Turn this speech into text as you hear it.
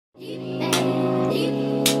Beautiful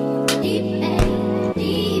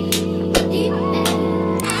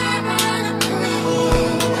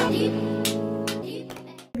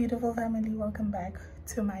family, welcome back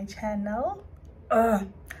to my channel. I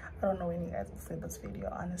don't know when you guys will see this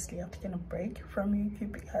video. Honestly, I've taken a break from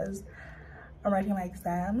YouTube because I'm writing my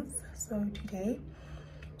exams. So today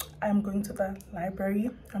I'm going to the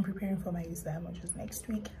library. I'm preparing for my exam, which is next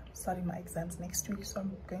week. I'm starting my exams next week, so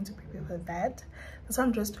I'm going to prepare for that. This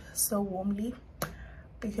one dressed so warmly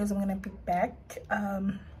because I'm gonna be back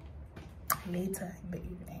later in the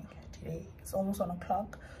evening. Today it's almost 1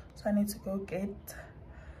 o'clock, so I need to go get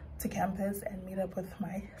to campus and meet up with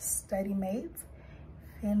my study mates.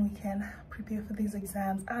 Then we can prepare for these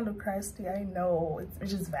exams. I look Christy, I know,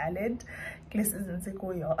 which is valid. You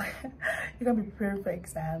can be preparing for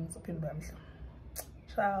exams.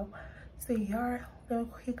 So here, we'll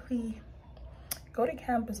quickly go to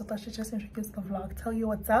campus. I thought I should just introduce the vlog, tell you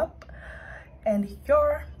what's up. And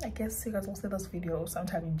here, I guess you guys will see this video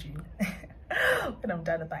sometime in June when I'm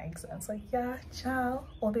done with my exams. So yeah, ciao,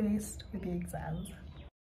 all the best with the exams.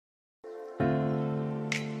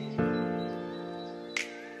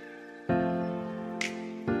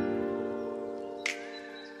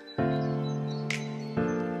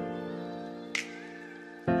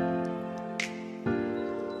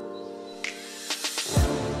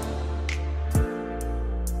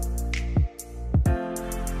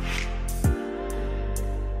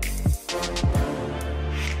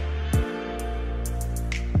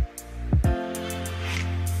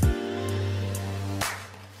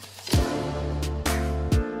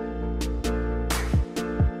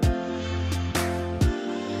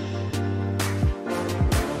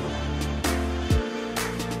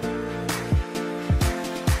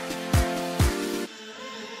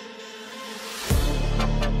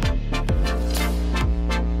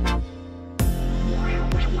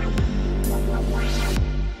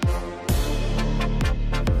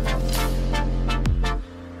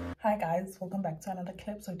 Hi guys, welcome back to another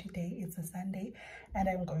clip. So today it's a Sunday and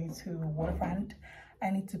I'm going to Waterfront.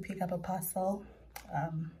 I need to pick up a parcel.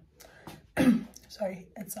 Sorry,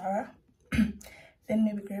 it's Zara. Then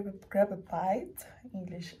maybe grab a bite,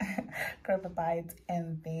 English, grab a bite,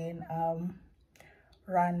 and then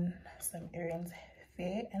run some errands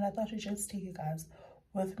there. And I thought I'd just take you guys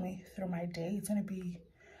with me through my day. It's gonna be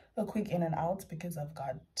a quick in and out because I've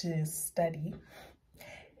got to study.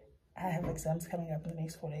 I have exams coming up in the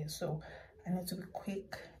next 4 days, so I need to be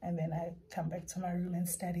quick, and then I come back to my room and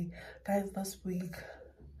study. Guys, this week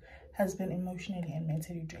has been emotionally and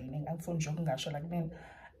mentally draining. I'm from joking, like, man,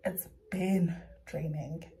 it's been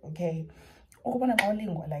draining. Okay,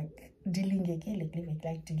 like dealing,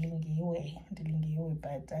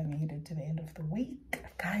 but I made it to the end of the week,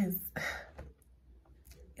 guys.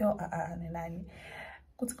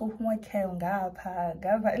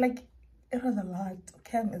 Like, it was a lot.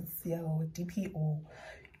 Cam is your DPO,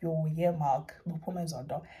 your year mark,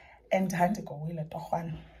 and time to go away,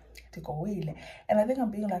 and I think I'm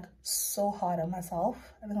being like so hard on myself.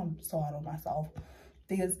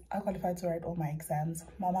 Because I qualified to write all my exams.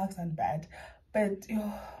 My marks aren't bad, but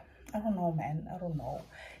I don't know, man. I don't know.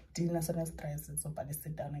 Didn't stress so but a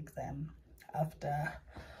sit down exam after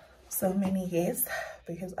so many years,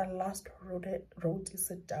 because I last wrote a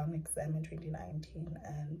sit-down exam in 2019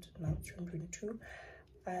 and now it's 2022.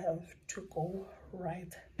 I have to go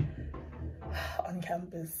right on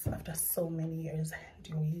campus after so many years.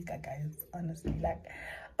 Guys, honestly, like,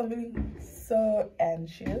 I'm feeling so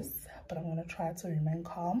anxious, but I'm gonna try to remain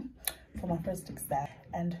calm for my first exam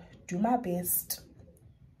and do my best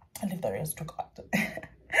and leave the rest to God.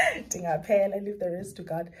 Leave the rest to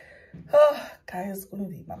God. Oh, guys,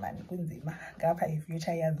 kunzima, man, kunzima. Ngapha if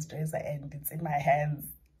future yan's dresser and it's in my hands.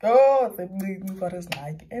 Oh, the what is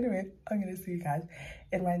like. Anyway, I'm gonna see you guys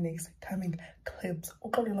in my next coming clips.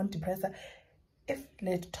 On depressor. If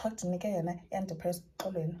let talk to me and depressed,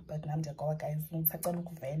 but I'm just go, guys.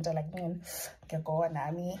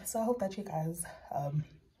 So I hope that you guys are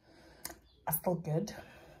still good.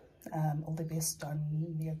 All the best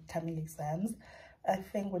on your coming exams. I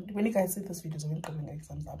think when you guys see this video, when coming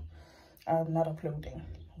exams up, I'm not uploading.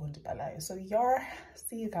 So yeah,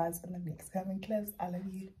 see you guys in the next coming clips. I love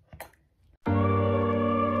you.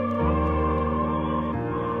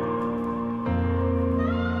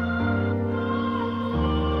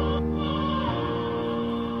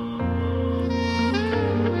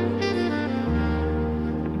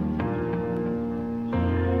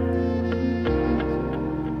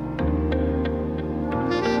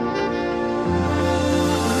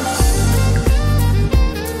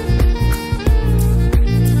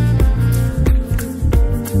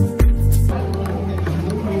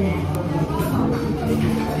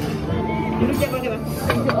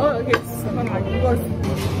 I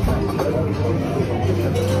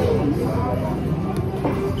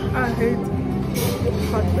hate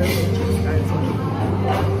hot beverages, guys.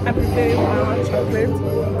 I prefer hot chocolate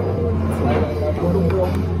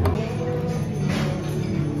lukewarm.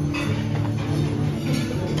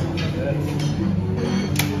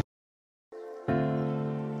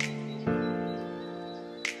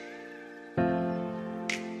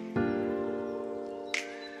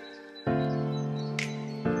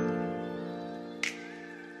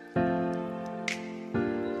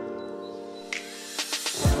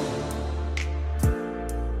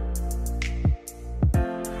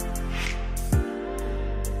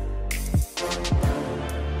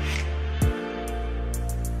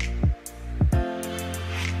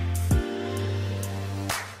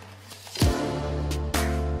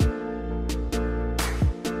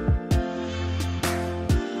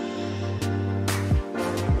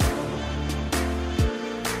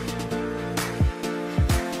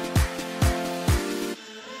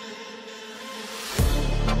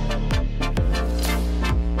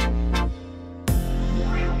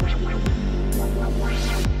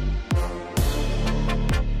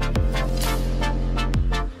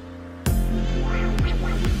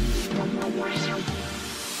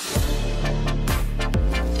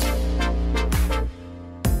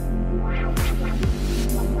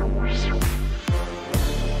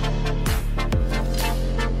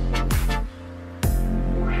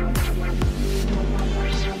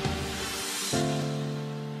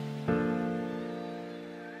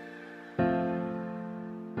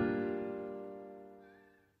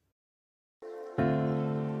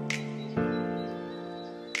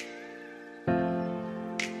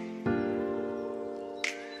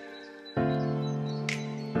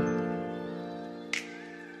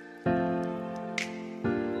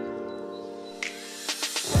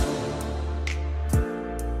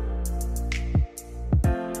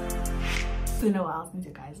 It's been a while since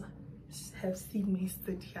you guys have seen me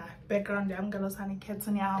sit here. Background, I'm gonna sign cats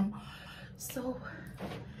on yam. So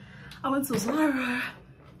I went to Zara.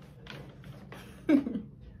 I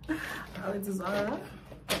went to Zara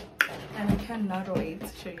and I cannot wait to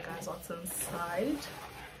show you guys what's inside.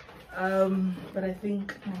 But I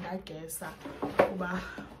think I guess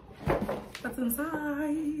what's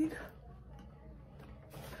inside?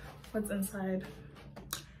 What's inside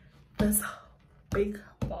this big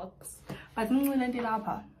box? But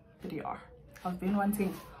video. I've been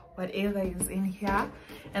wanting whatever is in here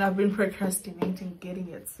and I've been procrastinating getting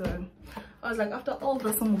it. So I was like, after all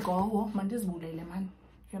this, I'm go, man, this man,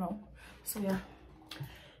 you know. So yeah,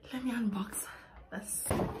 let me unbox this.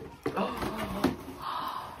 Oh.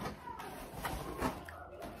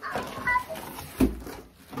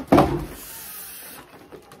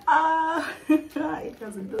 It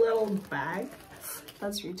has a little bag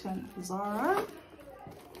that's written Zara.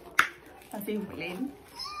 I think Lynn.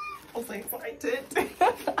 I'm so excited.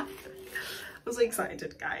 I'm so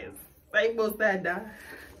excited, guys. I was that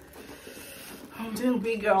I'm doing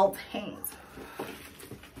big girl things.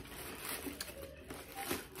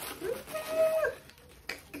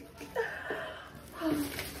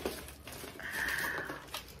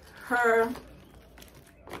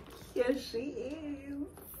 Here she is.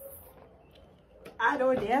 I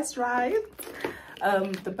know, that's right.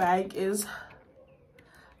 The bag is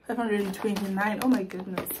 529. Oh my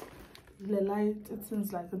goodness, the light, it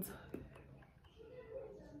seems like it's,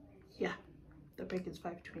 yeah, the bag is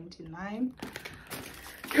 529.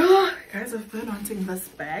 Guys, I've been wanting this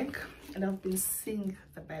bag and I've been seeing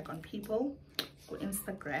the bag on people on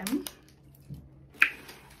Instagram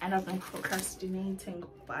and I've been procrastinating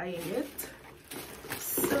buying it.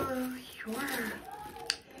 So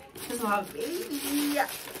here's my baby.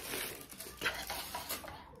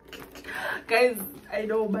 Guys, I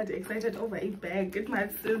know, but excited over a bag. It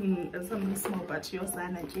might seem something small, but you're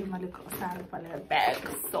saying I gave my little son for a bag,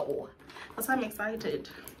 so that's why I'm excited.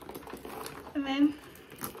 And then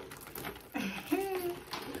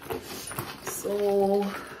so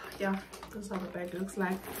yeah, this is how the bag looks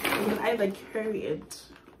like. You can either carry it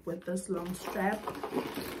with this long strap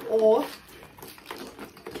or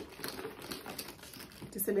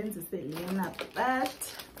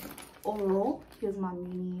that, or here's my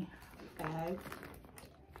mini bag.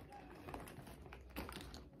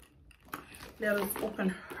 Let us open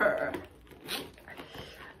her.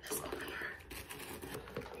 Let's open her.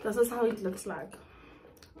 This is how it looks like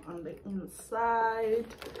on the inside.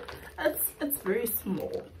 It's very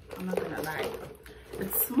small, I'm not gonna lie.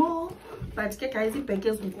 It's small, but guys, the bag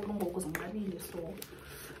is so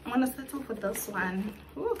I'm gonna start off with this one.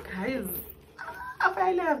 Oh guys, I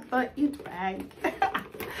finally have the eat bag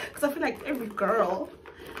because I feel like every girl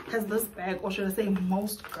has this bag, or should I say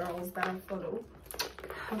most girls that I follow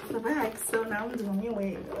have the bag. So now I'm doing my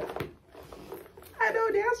way. I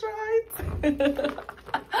know that's right.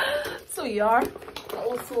 So yeah, I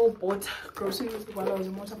also bought groceries while I was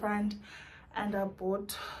in Waterfront, and I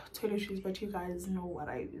bought toiletries, but you guys know what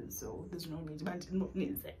I use, so there's no need. But no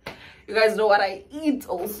need. You guys know what I eat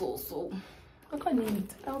also, so look I need.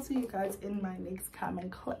 I'll see you guys in my next coming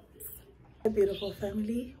clips. Hi beautiful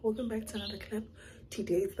family, welcome back to another clip.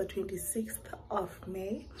 Today is the 26th of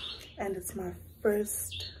May, and it's my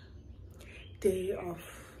first day of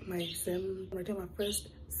my exam. I'm doing my first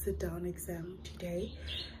sit-down exam today,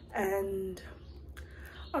 and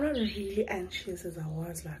I'm not really anxious as I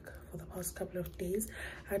was like for the past couple of days.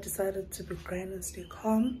 I decided to be grand and stay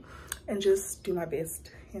calm and just do my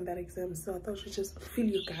best in that exam. So I thought I should just fill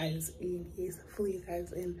you guys in, fill you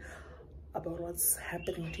guys in about what's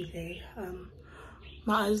happening today.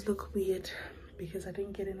 My eyes look weird because I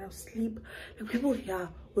didn't get enough sleep. The people here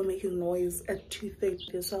were making noise at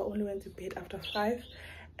 2:30, so I only went to bed after 5,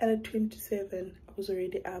 and at 27 I was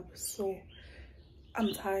already up. So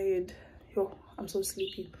I'm tired. Yo, I'm so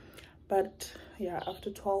sleepy. But yeah, after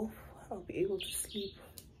 12 I'll be able to sleep.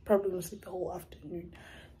 Probably gonna sleep the whole afternoon.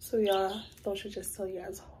 So yeah, I thought I should just tell you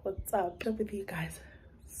guys what's up. I'll be with you guys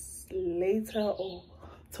later or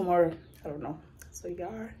tomorrow, I don't know. So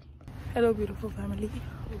yeah, hello beautiful family,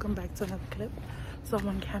 welcome back to another clip. So I'm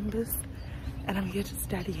on campus and I'm here to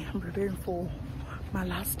study. I'm preparing for my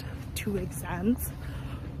last 2 exams.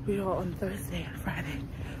 We are on Thursday and Friday,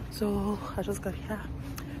 so I just got here.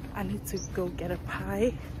 I need to go get a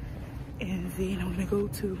pie, and then I'm gonna go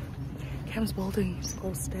to Cam's building to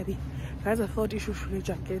go study. Guys, I thought you should wear a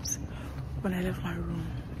jacket when I left my room,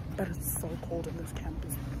 but it's so cold in this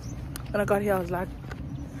campus. When I got here I was like,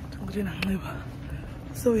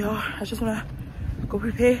 so yeah, I just wanna go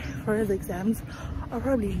prepare for his exams. I'll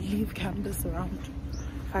probably leave campus around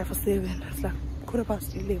 5 or 7. It's like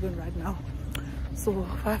 11:15 right now, so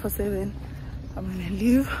 5 or 7 I'm gonna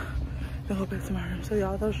leave and go back to my room. So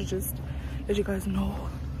yeah, I thought I should just let you guys know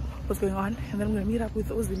what's going on, and then I'm gonna meet up with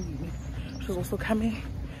Ozini. She's also coming.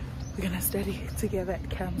 We're gonna study together at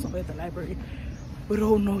Cam's or at the library. We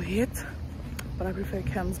don't know yet, but I prefer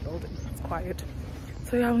Cam's building. It's quiet.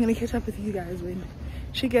 So yeah, I'm gonna catch up with you guys when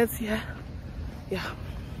she gets here. Yeah,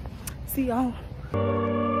 see y'all.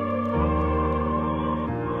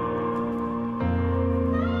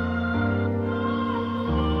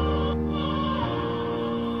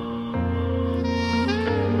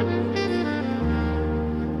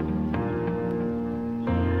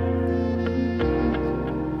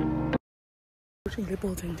 The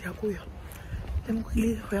building, let me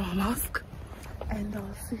quickly wear my mask and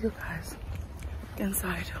I'll see you guys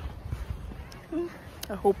inside.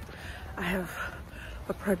 I hope I have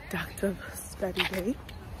a productive study day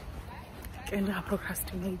and I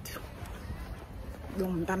procrastinate.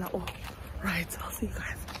 Right, I'll see you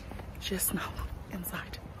guys just now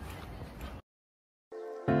inside.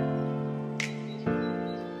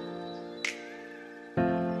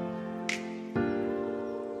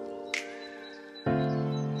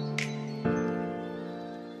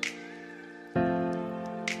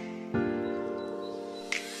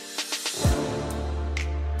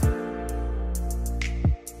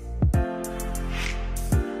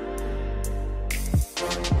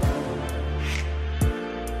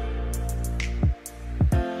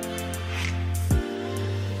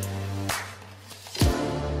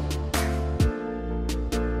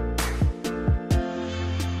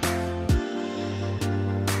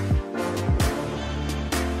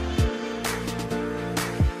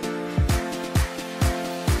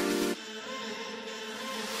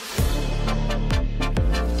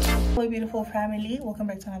 Hello beautiful family, welcome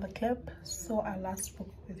back to another clip. So I last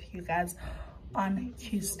spoke with you guys on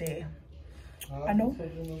Tuesday. I know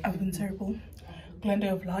I've been terrible, plenty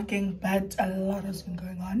of vlogging, but a lot has been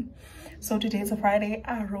going on. So today is a Friday.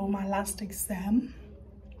 I wrote my last exam,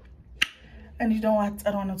 and you know what,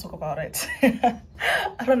 I don't want to talk about it.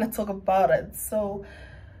 I don't want to talk about it. So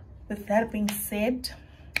with that being said,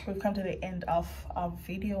 we've come to the end of our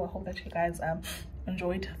video. I hope that you guys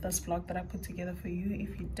enjoyed this vlog that I put together for you.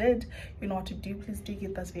 If you did, you know what to do. Please do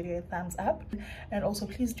give this video a thumbs up, and also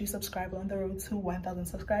please do subscribe. On the road to 1,000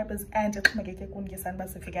 subscribers, and it's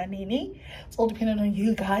all dependent on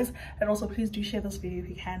you guys. And also please do share this video if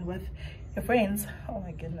you can with your friends. Oh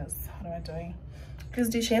my goodness, what am I doing? Please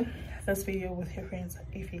do share this video with your friends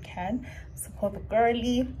if you can. Support the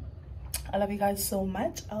girly. I love you guys so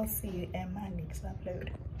much. I'll see you in my next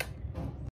upload.